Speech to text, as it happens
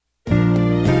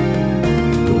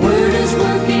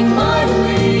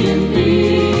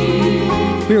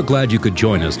are glad you could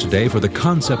join us today for the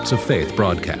Concepts of Faith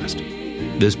broadcast.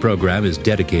 This program is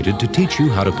dedicated to teach you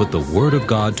how to put the Word of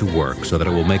God to work so that it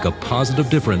will make a positive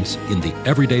difference in the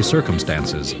everyday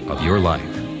circumstances of your life.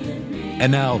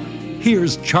 And now,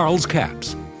 here's Charles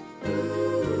Capps.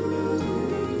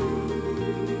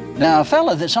 Now, a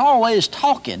fellow that's always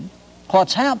talking,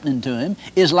 what's happening to him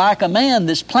is like a man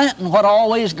that's planting what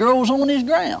always grows on his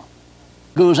ground.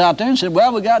 Goes out there and said,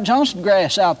 well, we got Johnson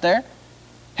grass out there.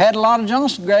 Had a lot of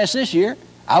Johnson grass this year.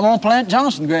 I won't plant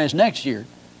Johnson grass next year.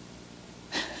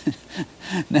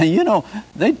 Now, you know,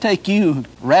 they'd take you,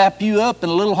 wrap you up in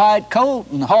a little white coat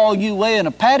and haul you away in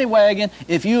a paddy wagon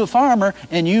if you're a farmer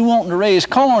and you wanting to raise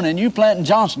corn and you planting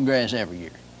Johnson grass every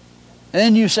year. And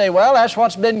then you say, well, that's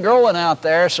what's been growing out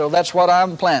there, so that's what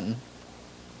I'm planting.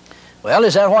 Well,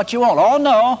 is that what you want? Oh,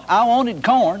 no, I wanted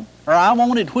corn, or I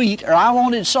wanted wheat, or I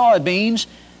wanted soybeans,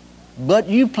 but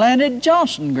you planted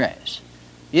Johnson grass.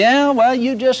 Yeah, well,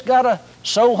 you just got to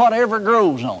sow whatever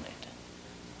grows on it.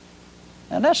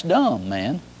 And that's dumb,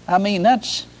 man. I mean,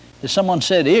 that's, as someone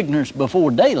said, ignorance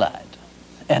before daylight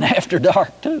and after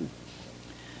dark, too.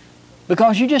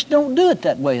 Because you just don't do it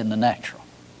that way in the natural.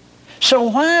 So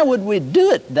why would we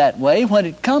do it that way when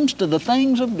it comes to the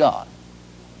things of God?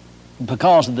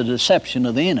 Because of the deception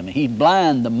of the enemy. He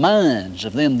blind the minds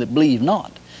of them that believe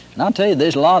not. And I'll tell you,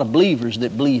 there's a lot of believers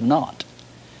that believe not.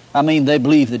 I mean, they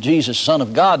believe that Jesus is the Son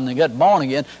of God and they got born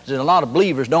again. There's a lot of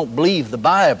believers don't believe the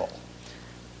Bible.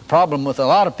 The problem with a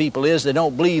lot of people is they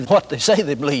don't believe what they say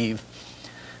they believe.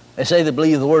 They say they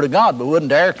believe the Word of God, but wouldn't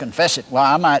dare confess it. Well,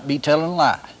 I might be telling a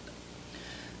lie.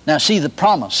 Now, see, the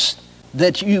promise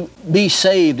that you be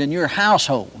saved in your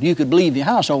household, you could believe your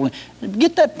household,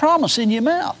 get that promise in your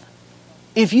mouth.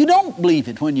 If you don't believe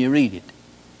it when you read it,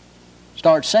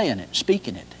 start saying it,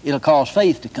 speaking it. It'll cause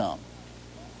faith to come.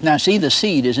 Now, see, the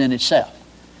seed is in itself.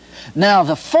 Now,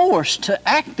 the force to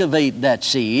activate that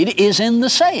seed is in the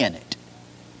saying it.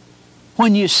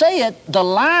 When you say it, the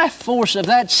life force of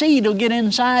that seed will get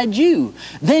inside you.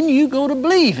 Then you go to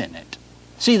believe in it.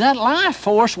 See, that life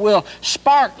force will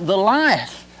spark the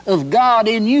life of God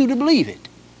in you to believe it.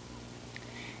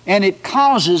 And it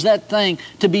causes that thing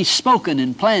to be spoken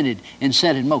and planted and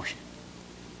set in motion.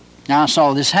 Now, I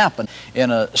saw this happen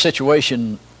in a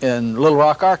situation in Little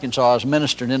Rock, Arkansas. I was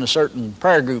ministering in a certain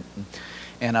prayer group,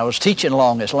 and I was teaching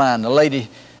along this line. The lady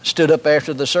stood up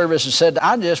after the service and said,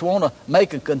 I just want to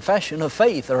make a confession of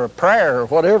faith or a prayer or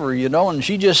whatever, you know, and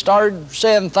she just started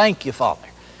saying, thank you, Father,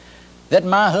 that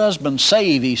my husband's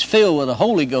saved, he's filled with the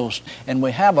Holy Ghost, and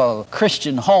we have a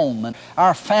Christian home, and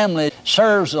our family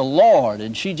serves the Lord.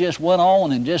 And she just went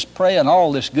on and just praying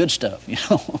all this good stuff, you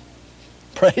know,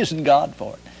 praising God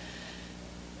for it.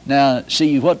 Now,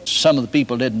 see, what some of the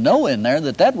people didn't know in there,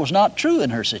 that was not true in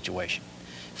her situation.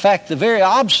 In fact, the very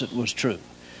opposite was true,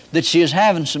 that she was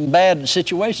having some bad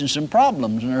situations, some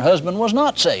problems, and her husband was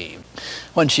not saved.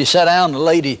 When she sat down, the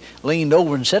lady leaned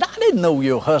over and said, I didn't know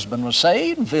your husband was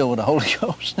saved and filled with the Holy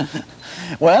Ghost.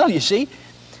 Well, you see,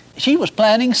 she was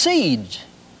planting seeds.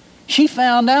 She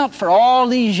found out for all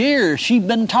these years she'd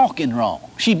been talking wrong.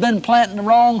 She'd been planting the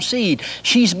wrong seed.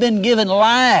 She's been giving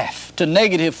life to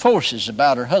negative forces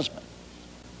about her husband.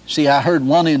 See, I heard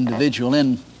one individual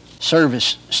in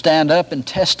service stand up and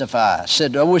testify.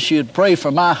 Said, I wish you'd pray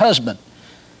for my husband.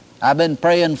 I've been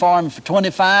praying for him for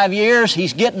 25 years.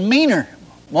 He's getting meaner.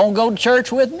 Won't go to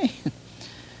church with me.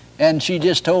 And she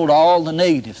just told all the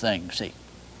negative things, see.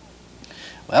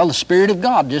 Well, the Spirit of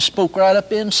God just spoke right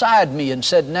up inside me and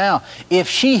said, now, if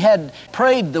she had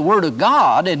prayed the Word of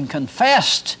God and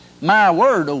confessed my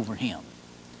word over him,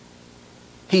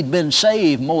 he'd been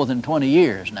saved more than 20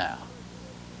 years now.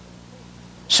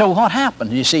 So what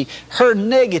happened? You see, her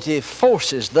negative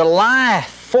forces, the life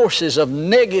forces of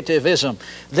negativism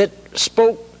that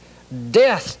spoke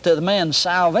death to the man's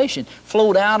salvation,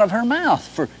 flowed out of her mouth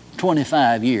for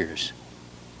 25 years.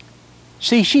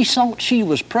 See, she thought she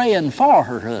was praying for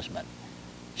her husband.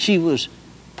 She was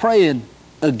praying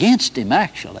against him,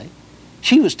 actually.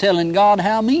 She was telling God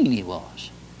how mean he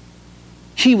was.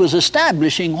 She was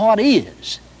establishing what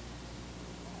is.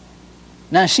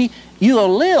 Now, see,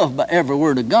 you'll live by every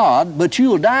word of God, but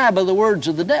you'll die by the words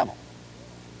of the devil.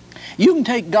 You can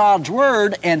take God's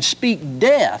word and speak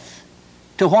death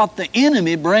to what the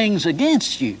enemy brings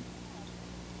against you.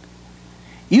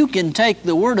 You can take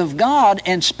the Word of God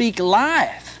and speak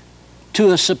life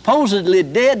to a supposedly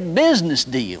dead business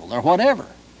deal or whatever.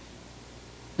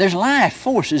 There's life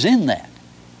forces in that.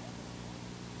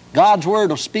 God's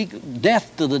Word will speak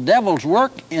death to the devil's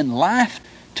work and life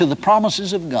to the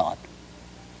promises of God.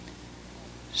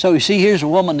 So you see, here's a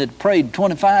woman that prayed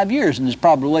 25 years, and this is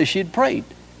probably the way she had prayed.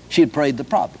 She had prayed the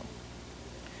problem.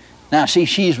 Now see,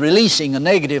 she's releasing a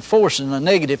negative force and a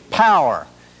negative power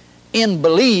in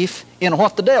belief in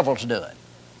what the devil's doing.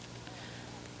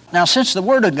 Now since the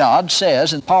Word of God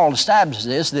says, and Paul establishes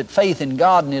this, that faith in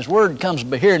God and His Word comes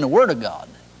by hearing the Word of God,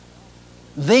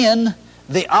 then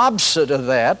the opposite of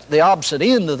that, the opposite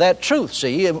end of that truth,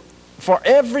 see, for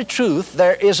every truth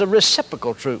there is a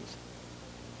reciprocal truth.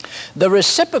 The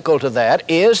reciprocal to that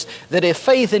is that if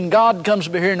faith in God comes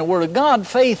by hearing the Word of God,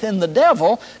 faith in the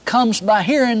devil comes by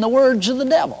hearing the words of the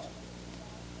devil.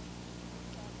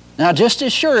 Now just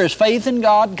as sure as faith in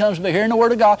God comes by hearing the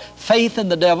Word of God, faith in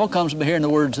the devil comes by hearing the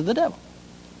words of the devil.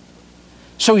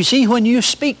 So you see, when you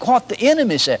speak what the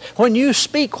enemy said, when you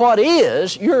speak what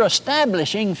is, you're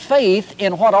establishing faith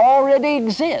in what already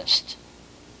exists.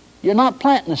 You're not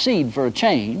planting a seed for a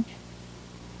change.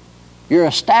 You're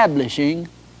establishing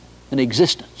an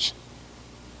existence.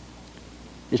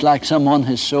 It's like someone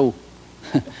has so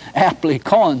aptly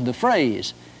coined the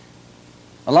phrase,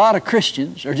 a lot of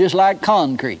Christians are just like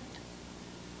concrete.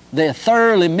 They're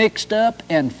thoroughly mixed up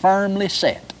and firmly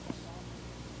set.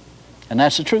 And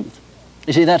that's the truth.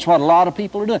 You see, that's what a lot of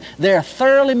people are doing. They're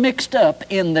thoroughly mixed up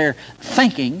in their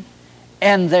thinking,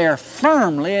 and they're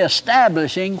firmly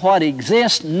establishing what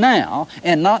exists now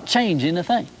and not changing a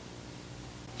thing.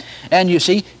 And you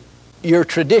see, your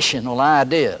traditional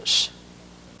ideas,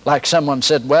 like someone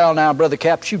said, well now, Brother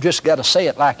Capps, you've just got to say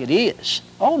it like it is.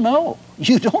 Oh no,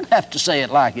 you don't have to say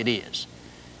it like it is.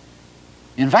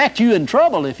 In fact, you're in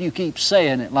trouble if you keep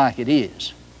saying it like it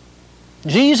is.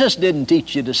 Jesus didn't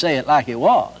teach you to say it like it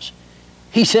was.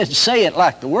 He said, say it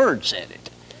like the Word said it.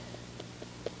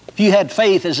 If you had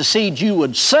faith as a seed, you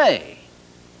would say,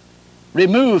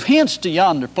 remove hence to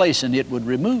yonder place, and it would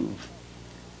remove.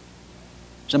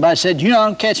 Somebody said, you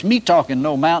don't catch me talking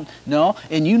no mountain. No,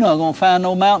 and you're not going to find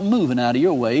no mountain moving out of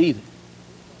your way either.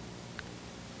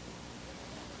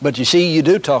 But you see, you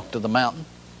do talk to the mountain.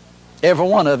 Every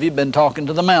one of you have been talking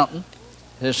to the mountain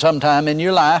sometime in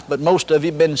your life, but most of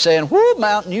you have been saying, whoo,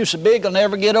 mountain, you so big I'll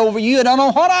never get over you. I don't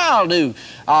know what I'll do.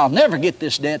 I'll never get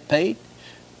this debt paid.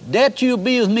 Debt, you'll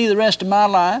be with me the rest of my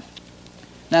life.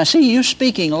 Now see, you're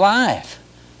speaking life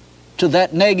to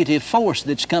that negative force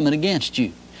that's coming against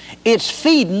you. It's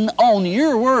feeding on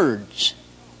your words.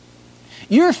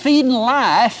 You're feeding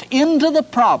life into the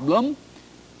problem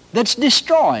that's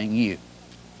destroying you.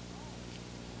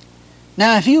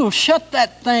 Now, if you'll shut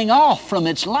that thing off from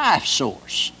its life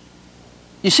source,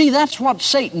 you see, that's what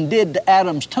Satan did to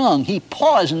Adam's tongue. He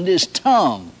poisoned his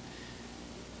tongue.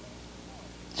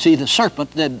 See, the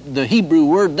serpent, the Hebrew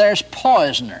word there's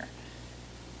poisoner.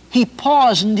 He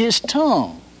poisoned his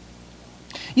tongue.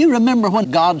 You remember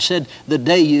when God said, the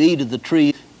day you eat of the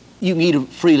tree, you can eat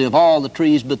freely of all the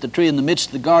trees, but the tree in the midst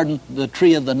of the garden, the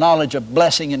tree of the knowledge of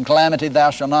blessing and calamity, thou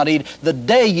shalt not eat. The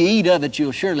day you eat of it,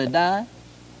 you'll surely die.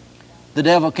 The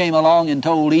devil came along and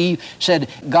told Eve, said,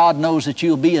 God knows that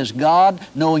you'll be as God,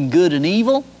 knowing good and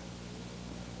evil.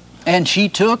 And she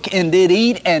took and did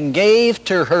eat and gave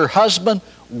to her husband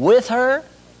with her.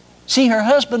 See, her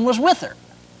husband was with her.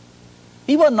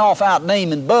 He wasn't off out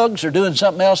naming bugs or doing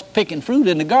something else, picking fruit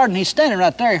in the garden. He's standing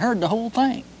right there. He heard the whole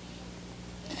thing.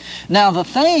 Now, the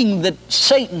thing that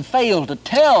Satan failed to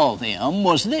tell them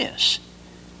was this.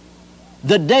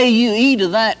 The day you eat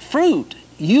of that fruit,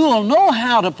 you will know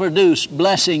how to produce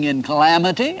blessing and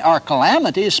calamity, or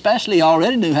calamity especially. You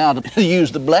already knew how to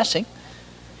use the blessing.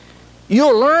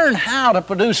 You'll learn how to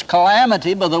produce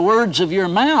calamity by the words of your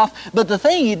mouth, but the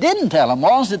thing you didn't tell them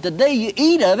was that the day you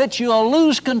eat of it, you'll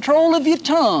lose control of your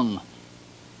tongue,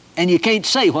 and you can't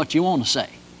say what you want to say.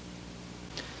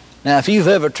 Now, if you've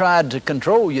ever tried to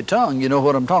control your tongue, you know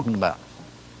what I'm talking about.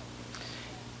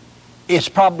 It's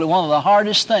probably one of the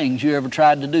hardest things you ever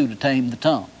tried to do, to tame the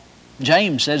tongue.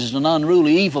 James says it's an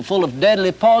unruly evil full of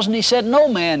deadly poison. He said no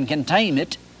man can tame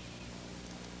it.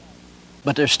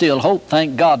 But there's still hope.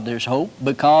 Thank God there's hope,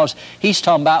 because he's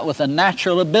talking about with a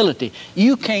natural ability.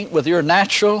 You can't, with your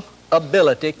natural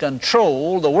ability,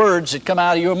 control the words that come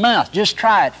out of your mouth. Just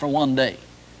try it for one day.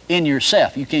 In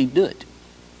yourself, you can't do it.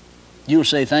 You'll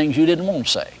say things you didn't want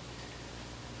to say.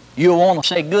 You'll want to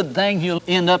say good things, you'll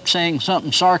end up saying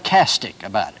something sarcastic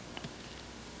about it.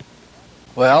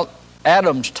 Well,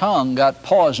 Adam's tongue got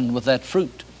poisoned with that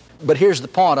fruit. But here's the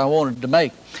point I wanted to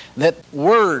make, that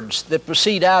words that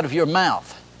proceed out of your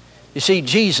mouth. You see,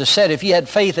 Jesus said if you had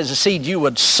faith as a seed, you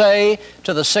would say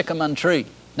to the sycamore tree.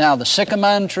 Now, the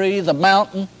sycamore tree, the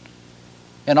mountain,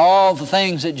 and all the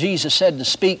things that Jesus said to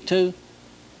speak to,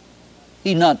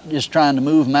 he's not just trying to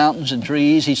move mountains and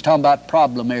trees. He's talking about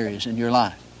problem areas in your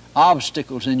life,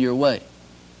 obstacles in your way.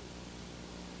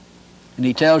 And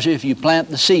he tells you if you plant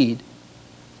the seed,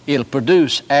 it'll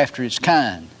produce after its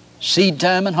kind. Seed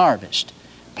time and harvest.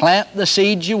 Plant the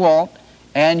seeds you want,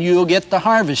 and you'll get the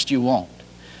harvest you want.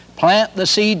 Plant the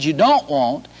seeds you don't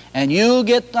want, and you'll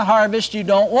get the harvest you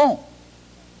don't want.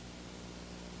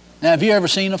 Now, have you ever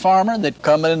seen a farmer that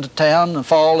come into town in the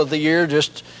fall of the year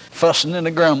just fussing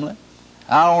and grumbling?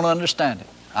 I don't understand it.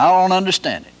 I don't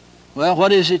understand it. Well,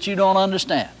 what is it you don't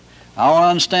understand? I don't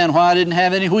understand why I didn't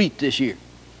have any wheat this year.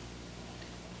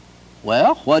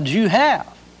 Well, what did you have?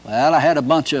 Well, I had a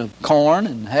bunch of corn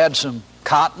and had some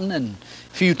cotton and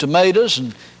a few tomatoes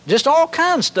and just all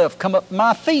kinds of stuff come up in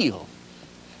my field.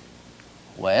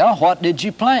 Well, what did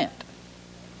you plant?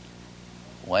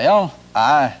 Well,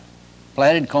 I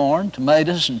planted corn,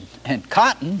 tomatoes, and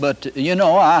cotton, but,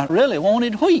 I really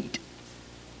wanted wheat.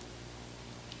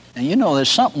 And there's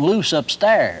something loose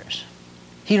upstairs.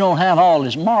 He don't have all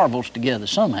his marbles together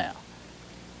somehow,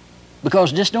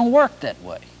 because it just don't work that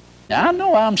way. Now, I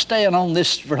know I'm staying on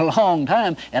this for a long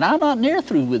time, and I'm not near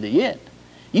through with it yet.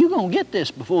 You're going to get this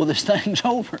before this thing's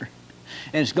over,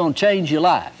 and it's going to change your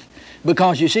life.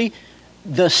 Because, you see,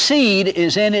 the seed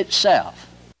is in itself.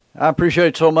 I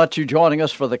appreciate so much you joining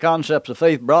us for the Concepts of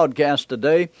Faith broadcast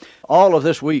today. All of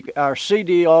this week, our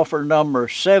CD offer number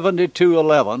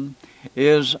 7211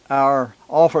 is our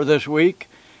offer this week.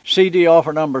 CD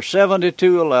offer number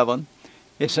 7211.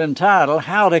 It's entitled,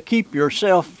 How to Keep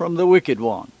Yourself from the Wicked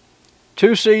One.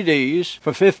 2 CDs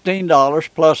for $15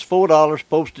 plus $4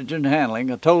 postage and handling,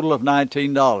 a total of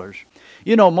 $19.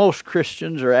 Most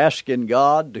Christians are asking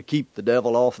God to keep the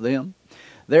devil off them.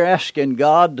 They're asking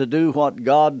God to do what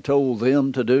God told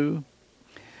them to do.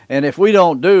 And if we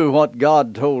don't do what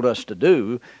God told us to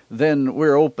do, then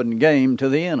we're open game to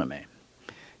the enemy.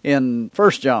 In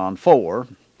 1 John 4,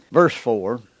 verse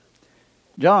 4,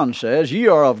 John says, Ye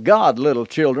are of God, little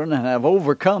children, and have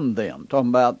overcome them, talking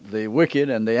about the wicked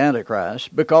and the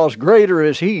Antichrist, because greater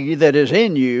is he that is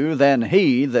in you than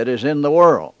he that is in the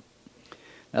world.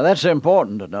 Now that's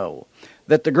important to know,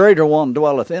 that the greater one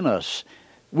dwelleth in us.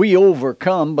 We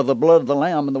overcome by the blood of the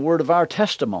Lamb and the word of our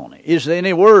testimony. Is there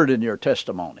any word in your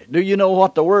testimony? Do you know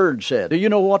what the word said? Do you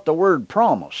know what the word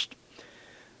promised?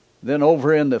 Then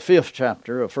over in the 5th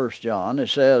chapter of 1 John, it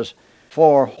says,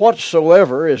 For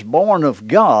whatsoever is born of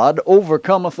God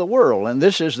overcometh the world. And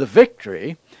this is the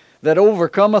victory that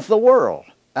overcometh the world,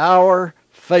 our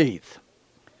faith.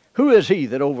 Who is he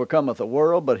that overcometh the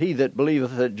world but he that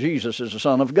believeth that Jesus is the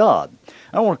Son of God?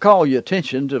 I want to call your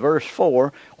attention to verse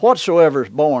 4, whatsoever is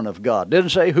born of God.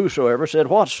 Didn't say whosoever, said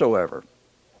whatsoever.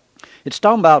 It's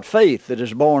talking about faith that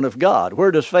is born of God.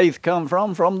 Where does faith come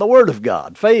from? From the Word of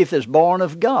God. Faith is born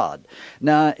of God.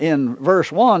 Now, in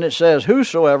verse 1, it says,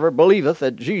 Whosoever believeth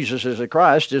that Jesus is the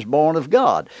Christ is born of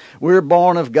God. We're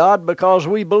born of God because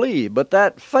we believe. But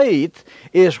that faith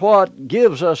is what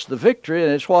gives us the victory,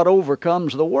 and it's what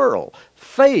overcomes the world.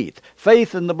 Faith.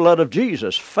 Faith in the blood of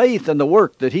Jesus. Faith in the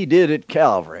work that He did at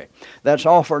Calvary. That's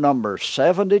offer number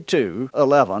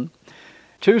 7211.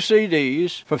 2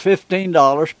 CDs for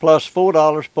 $15 plus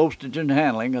 $4 postage and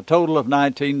handling, a total of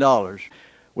 $19.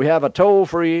 We have a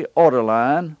toll-free order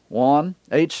line,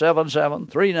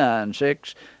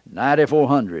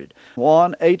 1-877-396-9400.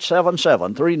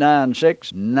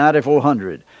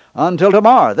 1-877-396-9400. Until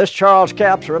tomorrow, this Charles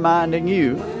Capps reminding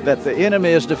you that the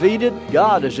enemy is defeated,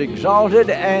 God is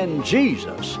exalted, and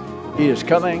Jesus is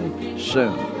coming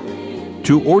soon.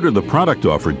 To order the product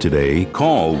offered today,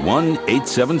 call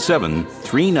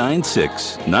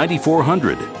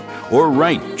 1-877-396-9400 or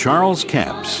write Charles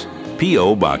Capps,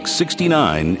 P.O. Box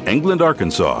 69, England,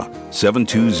 Arkansas,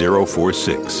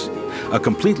 72046. A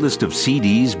complete list of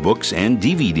CDs, books, and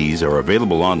DVDs are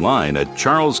available online at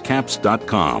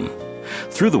charlescapps.com.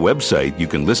 Through the website, you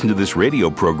can listen to this radio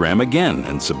program again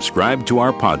and subscribe to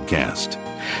our podcast.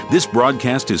 This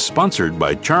broadcast is sponsored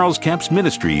by Charles Capps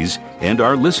Ministries and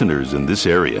our listeners in this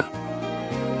area.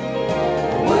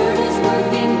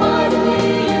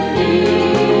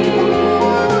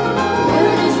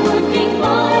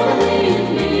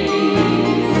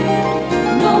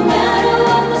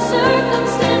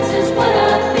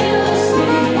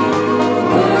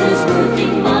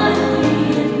 Working